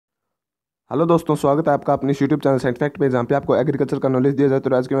Hello दोस्तों, स्वागत है आपका अपनी यूट्यूब चैनल साइंटिफैक्ट पे, जहाँ पे आपको एग्रीकल्चर का नॉलेज दिया जाए।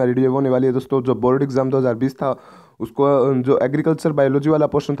 तो आज की हमारी वीडियो होने वाली है दोस्तों, जो बोर्ड एग्जाम 2020 था उसको, जो एग्रीकल्चर बायोलॉजी वाला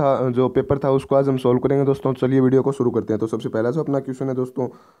पोर्शन था, जो पेपर था, उसको आज हम सॉल्व करेंगे दोस्तों। चलिए वीडियो को शुरू करते हैं। तो सबसे पहला जो अपना क्वेश्चन है दोस्तों,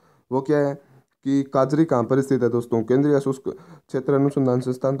 वो क्या है कि काजरी कहाँ पर स्थित है दोस्तों? केंद्रीय शुष्क क्षेत्र अनुसंधान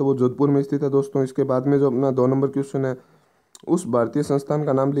संस्थान, तो वो जोधपुर में स्थित है दोस्तों। इसके बाद में जो अपना 2 नंबर क्वेश्चन है, उस भारतीय संस्थान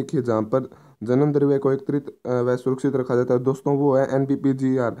का नाम लिखिए जहाँ पर जन्म द्रव्य को एकत्रित व सुरक्षित रखा जाता है दोस्तों। वो है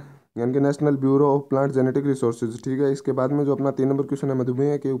NBPGR, यानी कि national bureau of plant genetic resources. ठीक है। इसके बाद में जो अपना 3 नंबर क्वेश्चन है,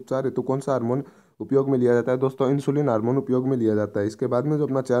 मधुमेह के उपचार हेतु कौन सा हार्मोन उपयोग में लिया जाता है दोस्तों? इंसुलिन हार्मोन उपयोग में लिया जाता है। इसके बाद में जो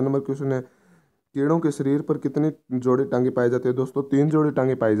अपना 4 नंबर क्वेश्चन है, कीड़ों के शरीर पर कितनी जोड़ी टांगे पाई जाती है दोस्तों? 3 जोड़ी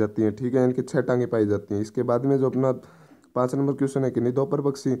टांगे पाई जाती हैं। ठीक है, यानी कि 6 टांगे पाई जाती हैं। इसके बाद में जो अपना 5 नंबर क्वेश्चन है कि निदोपर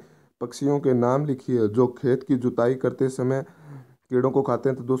पक्षियों के नाम लिखिए जो खेत की जुताई करते समय कीड़ों को खाते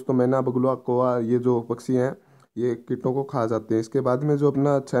हैं। तो दोस्तों मैना, बगुला, कौवा, ये जो पक्षी हैं ये कीटों को खा जाते हैं। इसके बाद में जो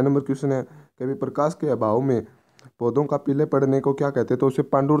अपना 6 नंबर क्वेश्चन है, कभी प्रकाश के अभाव में पौधों का पीले पड़ने को क्या कहते हैं? तो उसे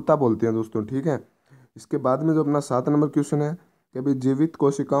पांडुरता बोलते हैं दोस्तों। ठीक है। इसके बाद में जो अपना 7 नंबर क्वेश्चन है, कभी जीवित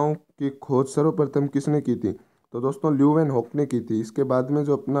कोशिकाओं की खोज सर्वप्रथम किसने की थी? तो दोस्तों ल्यूवेन हॉक ने की थी। इसके बाद में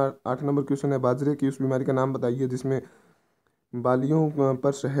जो अपना 8 नंबर क्वेश्चन है, बाजरे की उस बीमारी का नाम बताइए जिसमें बालियों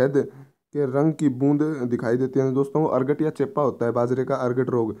पर शहद के रंग की बूंद दिखाई देती है दोस्तों। वो अर्गट या चेपा होता है, बाजरे का अर्गट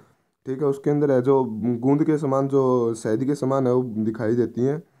रोग। ठीक है। उसके अंदर है जो गूंद के समान, जो शहद के समान है, वो दिखाई देती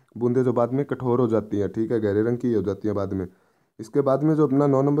हैं बूंदें, जो बाद में कठोर हो जाती हैं। ठीक है, गहरे रंग की हो जाती है बाद में। इसके बाद में जो अपना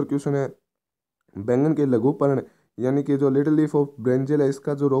 9 नंबर क्वेश्चन है, बैंगन के लघु पर्ण यानी कि जो लिटिल लीफ ऑफ ब्रेंजेल है,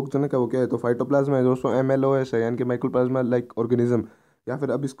 इसका जो रोगजनक है वो क्या है? तो फाइटोप्लाज्मा है दोस्तों। MLOS है, यानी कि माइक्रोप्लाज्मा लाइक ऑर्गेनिज्म, या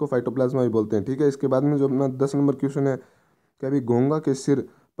फिर अब इसको फाइटोप्लाज्मा भी बोलते हैं। ठीक है। इसके बाद में जो अपना 10 नंबर क्वेश्चन है, कि अभी घोंघा के सिर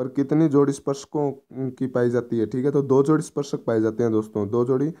पर कितनी जोड़ी स्पर्शकों की पाई जाती है? ठीक है, तो 2 जोड़ी स्पर्शक पाए जाते हैं दोस्तों, 2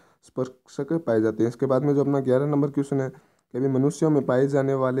 जोड़ी स्पर्शक पाए जाते हैं। इसके बाद में जो अपना 11 नंबर क्वेश्चन है, कि अभी मनुष्यों में पाए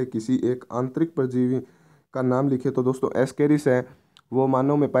जाने वाले किसी एक आंतरिक परजीवी का नाम लिखे। तो दोस्तों एस्केरिस है, वो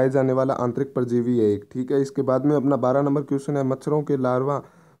मानव में पाए जाने वाला आंतरिक परजीवी है एक। ठीक है। इसके बाद में अपना 12 नंबर क्वेश्चन है, मच्छरों के लार्वा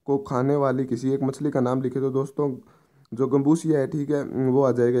को खाने वाली किसी एक मछली का नाम लिखे। तो दोस्तों जो गंबूसिया है, ठीक है, वो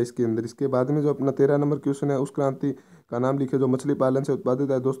आ जाएगा इसके अंदर। इसके बाद में जो अपना 13 नंबर क्वेश्चन है, उस क्रांति का नाम लिखे जो मछली पालन से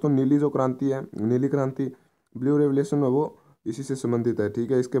उत्पादित है। दोस्तों नीली जो क्रांति है, नीली क्रांति, ब्लू रेवोल्यूशन है, वो इसी से संबंधित है।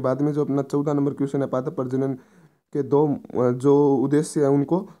 ठीक है। इसके बाद में जो अपना 14 नंबर क्वेश्चन है, पादप प्रजनन के 2 जो उद्देश्य है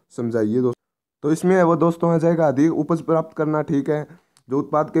उनको समझाइए दोस्तों। तो इसमें है वो दोस्तों आ जाएगा अधिक उपज प्राप्त करना। ठीक है। जो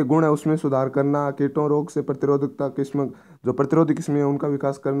उत्पाद के गुण है उसमें सुधार करना, कीटों रोग से प्रतिरोधकता किस्म, जो प्रतिरोधी किस्में हैं उनका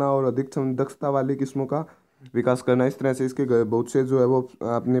विकास करना, और अधिक दक्षता वाली किस्मों का विकास करना। इस तरह से इसके बहुत से जो है वो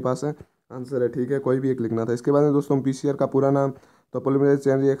अपने पास है आंसर है। ठीक है, कोई भी एक लिखना था। इसके बाद में दोस्तों PCR का पूरा नाम, तो पॉलीमरेज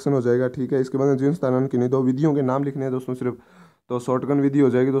चेन रिएक्शन हो जाएगा। ठीक है। इसके बाद में जीन स्थानांतरण की नहीं, 2 विधियों के नाम लिखने हैं दोस्तों सिर्फ। तो शॉर्टगन विधि हो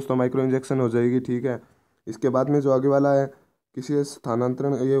जाएगी दोस्तों, माइक्रो इंजेक्शन हो जाएगी। ठीक है। इसके बाद में जो आगे वाला है, किसी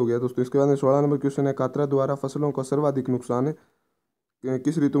स्थानांतरण, ये हो गया दोस्तों। इसके बाद में 16 नंबर क्वेश्चन है, कातरा द्वारा फसलों का सर्वाधिक नुकसान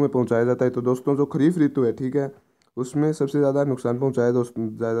किस ऋतु में पहुंचाया जाता है? तो दोस्तों जो खरीफ ऋतु है, ठीक है, उसमें सबसे ज़्यादा नुकसान पहुंचाया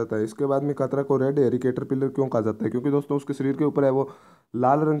जाया जाता है। इसके बाद में कातरा को रेड हेरी कैटरपिलर क्यों कहा जाता है? क्योंकि दोस्तों उसके शरीर के ऊपर है वो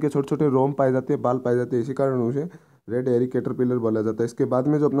लाल रंग के छोटे छोटे रोम पाए जाते हैं, बाल पाए जाते हैं, इसी कारण उसे रेड हेरी कैटरपिलर बोला जाता है। इसके बाद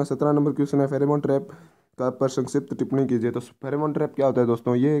में जो अपना 17 नंबर क्वेश्चन है, फेरेमोन ट्रैप का पर संक्षिप्त टिप्पणी कीजिए। तो फेरेमोन ट्रैप क्या होता है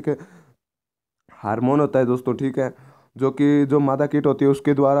दोस्तों? ये एक हार्मोन होता है दोस्तों। ठीक है, जो कि जो मादा कीट होती है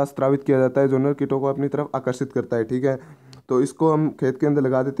उसके द्वारा स्रावित किया जाता है, जो नर कीटों को अपनी तरफ आकर्षित करता है। ठीक है। तो इसको हम खेत के अंदर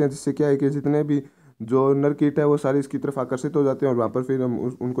लगा देते हैं, जिससे क्या है कि जितने भी जो नर कीट है वो सारे इसकी तरफ आकर्षित हो जाते हैं, और वहाँ पर फिर हम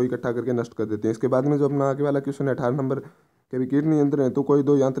उनको इकट्ठा करके नष्ट कर देते हैं। इसके बाद में जो अपना आगे वाला क्वेश्चन है, 18 नंबर, के भी कीट नियंत्रण है तो कोई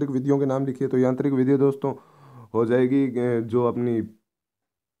 2 यांत्रिक विधियों के नाम लिखिए। तो यांत्रिक विधि दोस्तों हो जाएगी जो अपनी,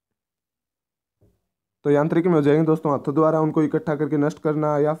 तो यांत्रिक में हो जाएंगे दोस्तों हाथों द्वारा उनको इकट्ठा करके नष्ट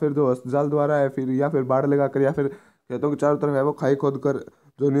करना, या फिर जो जाल द्वारा है, फिर या फिर बाढ़ लगाकर, या फिर खेतों के चारों तरफ है वो खाई खोद कर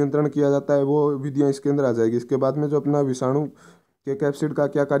जो नियंत्रण किया जाता है, वो विधियाँ इसके अंदर आ जाएगी। इसके बाद में जो अपना विषाणु के कैप्सिड का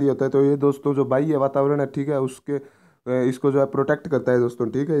क्या कार्य होता है? तो ये दोस्तों जो बाह्य वातावरण है, ठीक है, उसके इसको जो है प्रोटेक्ट करता है दोस्तों।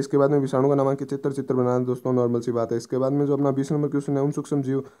 ठीक है। इसके बाद में विषाणु का नामांकित चित्र बनाना दोस्तों नॉर्मल सी बात है। इसके बाद में जो अपना 20 नंबर क्वेश्चन है, उन सूक्ष्म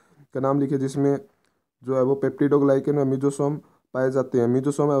जीव का नाम लिखिए जिसमें जो है वो पेप्टिडोग्लाइकेन और मिजोसोम पाए जाते हैं।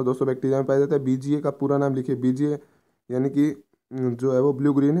 मिजोसोम है वो दोस्तों बैक्टीरिया में पाया जाता है। बीजीए का पूरा नाम लिखिए। बीजीए यानी कि जो है वो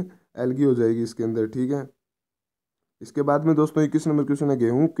ब्लू ग्रीन एल्गी हो जाएगी इसके अंदर। ठीक है। इसके बाद में दोस्तों 21 नंबर क्वेश्चन है,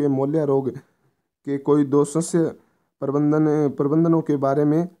 गेहूं के मोलिया रोग के कोई 2 शस्य प्रबंधनों के बारे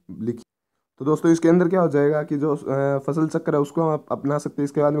में लिखिए। तो दोस्तों इसके अंदर क्या हो जाएगा कि जो फसल चक्र है उसको आप अपना सकते हैं।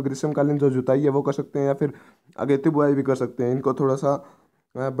 इसके बाद में ग्रीष्मकालीन जो जुताई है वो कर सकते हैं, या फिर अगेती बुआई भी कर सकते हैं। इनको थोड़ा सा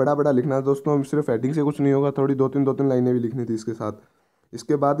बड़ा बड़ा लिखना है दोस्तों, सिर्फ हेडिंग से कुछ नहीं होगा, थोड़ी 2-3 लाइनें भी लिखनी थी इसके साथ।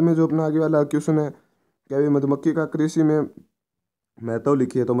 इसके बाद में जो अपना आगे वाला क्वेश्चन है, क्या भी मधुमक्खी का कृषि में महत्व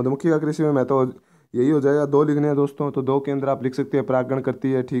लिखिए। तो मधुमक्खी का कृषि में महत्व यही हो जाएगा, 2 लिखने हैं दोस्तों। तो 2 के अंदर आप लिख सकते हैं परागण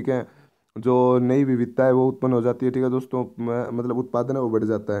करती है, ठीक है, जो नई विविधता है वो उत्पन्न हो जाती है, ठीक है दोस्तों, मतलब उत्पादन है वो बढ़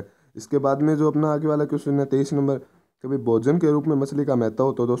जाता है। इसके बाद में जो अपना आगे वाला क्वेश्चन है 23 नंबर, कभी भोजन के रूप में मछली का महत्व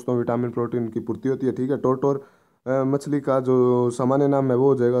हो, तो दोस्तों विटामिन प्रोटीन की पूर्ति होती है, ठीक है। टोटोर मछली का जो सामान्य नाम है वो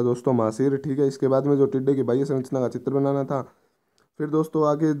हो जाएगा दोस्तों मासीर, ठीक है। इसके बाद में जो टिड्डे की बाह्य संरचना का चित्र बनाना था। फिर दोस्तों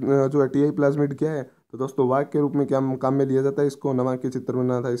आगे जो है टीआई प्लाज्मिड क्या है, तो दोस्तों वाहक के रूप में क्या काम में लिया जाता है, इसको नमक के चित्र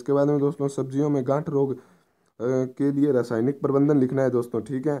बनाना था। इसके बाद में दोस्तों सब्जियों में गांठ रोग के लिए रासायनिक प्रबंधन लिखना है दोस्तों,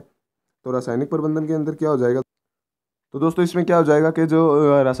 ठीक है। तो रासायनिक प्रबंधन के अंदर क्या हो जाएगा, तो दोस्तों इसमें क्या हो जाएगा कि जो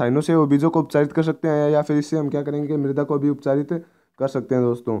रसायनों से वो बीजों को उपचारित कर सकते हैं, या फिर इससे हम क्या करेंगे कि मृदा को भी उपचारित कर सकते हैं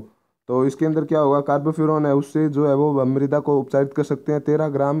दोस्तों। तो इसके अंदर क्या होगा, कार्बोफ्यूरॉन है उससे जो है वो मृदा को उपचारित कर सकते हैं। 13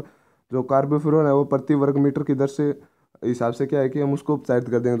 ग्राम जो कार्बोफ्यूरॉन है वो प्रति वर्ग मीटर की दर से हिसाब से क्या है कि हम उसको उपचारित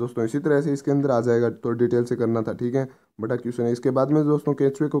कर देंगे दोस्तों। इसी तरह से इसके अंदर आ जाएगा, तो डिटेल से करना था, ठीक है। बड़ा क्वेश्चन है। इसके बाद में दोस्तों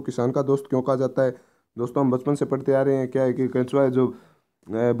केंचुए को किसान का दोस्त क्यों कहा जाता है, दोस्तों हम बचपन से पढ़ते आ रहे हैं क्या है कि केंचुआ है जो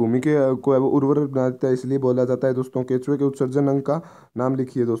भूमि के को है वो उर्वर बना देता है, इसलिए बोला जाता है दोस्तों। केंचुए के उत्सर्जन अंग का नाम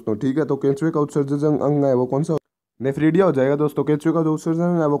लिखिए दोस्तों, ठीक है। तो केंचुए का उत्सर्जन अंग है वो कौन सा, नेफ्रीडिया हो जाएगा दोस्तों। केंचुए का जो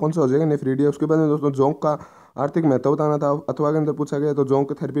उत्सर्जन है वो कौन सा हो जाएगा, नेफ्रीडिया। उसके बाद में दोस्तों जोंक का आर्थिक महत्व बताना था, अथवा के अंदर पूछा गया तो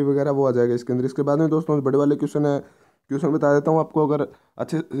जोंक थेरेपी वगैरह वो आ जाएगा इसके अंदर। इसके बाद में दोस्तों बड़े वाले क्वेश्चन है, क्वेश्चन बता देता हूँ आपको, अगर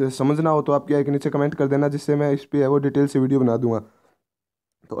अच्छे से समझना हो तो आप क्या है कि नीचे कमेंट कर देना, जिससे मैं इस पे है वो डिटेल से वीडियो बना दूंगा।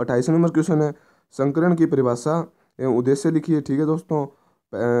 तो 28 नंबर क्वेश्चन है, संकरण की परिभाषा एवं उद्देश्य लिखिए, ठीक है दोस्तों।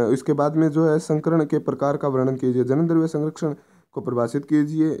 इसके बाद में जो है संकरण के प्रकार का वर्णन कीजिए, जनन द्रव्य संरक्षण को परिभाषित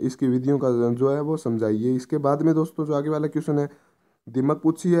कीजिए, इसकी विधियों का जो है वो समझाइए। इसके बाद में दोस्तों जो आगे वाला क्वेश्चन है, दीमक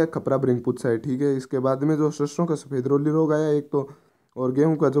पूछी है, खपरा ब्रिंग पूछा है, ठीक है। इसके बाद में जो सरसों का सफ़ेद रोली रोग आया एक तो, और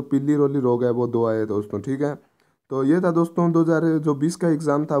गेहूं का जो पीली रोली रोग है वो दो आए दोस्तों, ठीक है। तो ये था दोस्तों 2020 का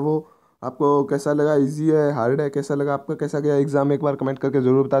एग्ज़ाम था वो। आपको कैसा लगा, इजी है हार्ड है, कैसा लगा आपका, कैसा गया एग्ज़ाम, एक बार कमेंट करके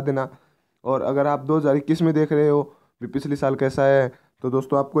ज़रूर बता देना। और अगर आप 2021 में देख रहे हो भी पिछले साल कैसा है, तो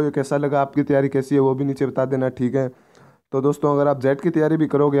दोस्तों आपको ये कैसा लगा, आपकी तैयारी कैसी है वो भी नीचे बता देना, ठीक है। तो दोस्तों अगर आप जेट की तैयारी भी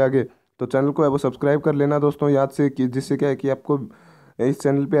करोगे आगे, तो चैनल को है वो सब्सक्राइब कर लेना दोस्तों याद से, कि जिससे क्या है कि आपको इस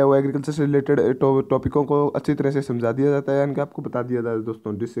चैनल पे है वो एग्रीकल्चर से रिलेटेड टॉपिकों को अच्छी तरह से समझा दिया जाता है, यानी कि आपको बता दिया जाता है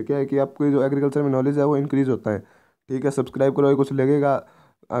दोस्तों, जिससे क्या है कि आपको जो एग्रीकल्चर में नॉलेज है वो इंक्रीज होता है, ठीक है। सब्सक्राइब करोगे,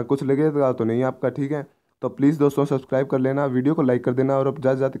 कुछ लगेगा तो नहीं आपका, ठीक है। तो प्लीज़ दोस्तों सब्सक्राइब कर लेना, वीडियो को लाइक कर देना, और अब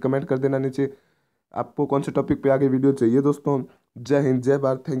जाते जाते कमेंट कर देना नीचे आपको कौन से टॉपिक पे आगे वीडियो चाहिए दोस्तों। जय हिंद, जय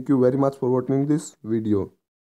Bharat, thank you very much for watching this video.